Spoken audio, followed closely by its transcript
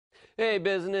A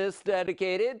business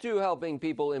dedicated to helping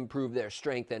people improve their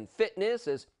strength and fitness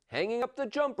is hanging up the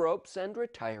jump ropes and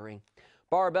retiring.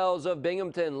 Barbells of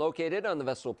Binghamton, located on the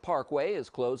Vestal Parkway, is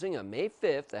closing on May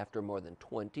 5th after more than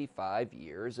 25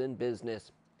 years in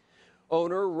business.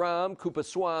 Owner Ram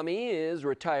Kupaswamy is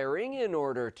retiring in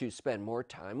order to spend more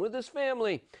time with his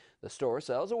family. The store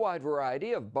sells a wide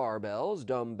variety of barbells,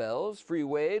 dumbbells, free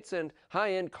weights, and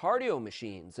high-end cardio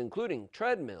machines, including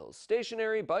treadmills,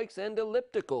 stationary bikes, and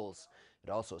ellipticals.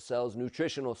 It also sells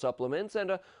nutritional supplements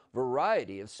and a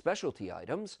variety of specialty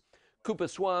items.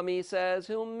 Kupaswamy says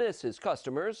he'll miss his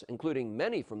customers, including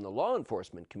many from the law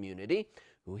enforcement community,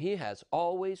 who he has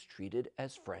always treated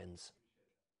as friends.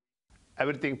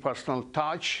 Everything personal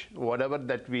touch, whatever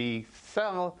that we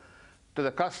sell to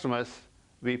the customers,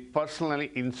 we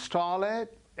personally install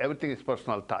it. Everything is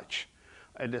personal touch.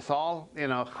 It is all,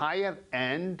 higher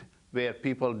end where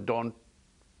people don't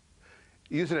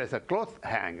use it as a cloth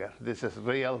hanger. This is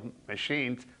real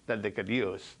machines that they could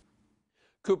use.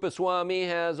 Kupaswamy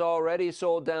has already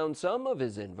sold down some of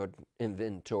his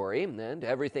inventory, and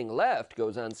everything left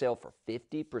goes on sale for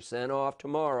 50% off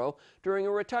tomorrow during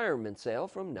a retirement sale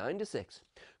from 9 to 6.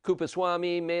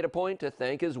 Kupaswamy made a point to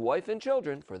thank his wife and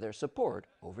children for their support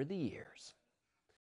over the years.